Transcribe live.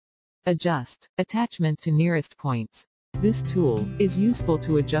Adjust attachment to nearest points. This tool is useful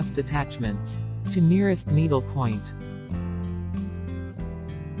to adjust attachments to nearest needle point.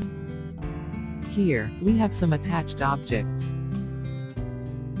 Here, we have some attached objects.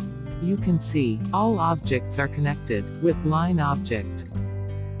 You can see, all objects are connected with line object.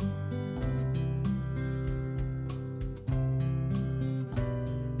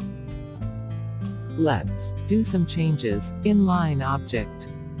 Let's do some changes in line object.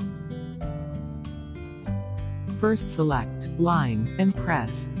 First select line and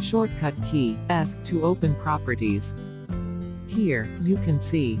press shortcut key F to open properties. Here, you can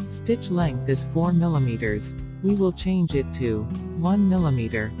see, stitch length is 4 mm. We will change it to 1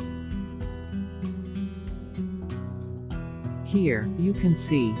 mm. Here, you can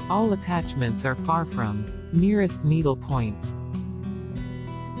see, all attachments are far from nearest needle points.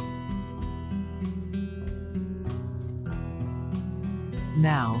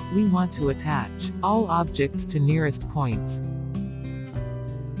 Now, we want to attach all objects to nearest points.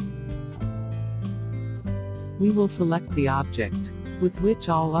 We will select the object with which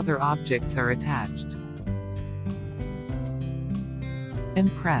all other objects are attached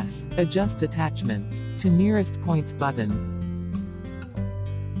and press Adjust Attachments to Nearest Points button.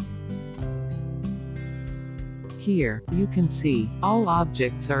 Here, you can see, all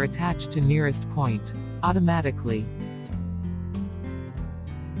objects are attached to nearest point automatically.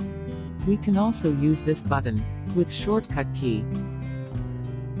 We can also use this button with shortcut key.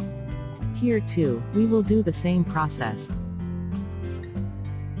 Here too, we will do the same process.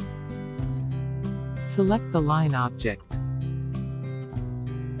 Select the line object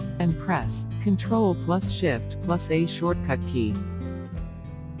and press Ctrl plus Shift plus A shortcut key.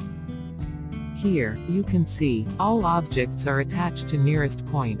 Here, you can see, all objects are attached to nearest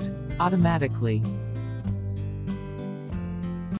point automatically.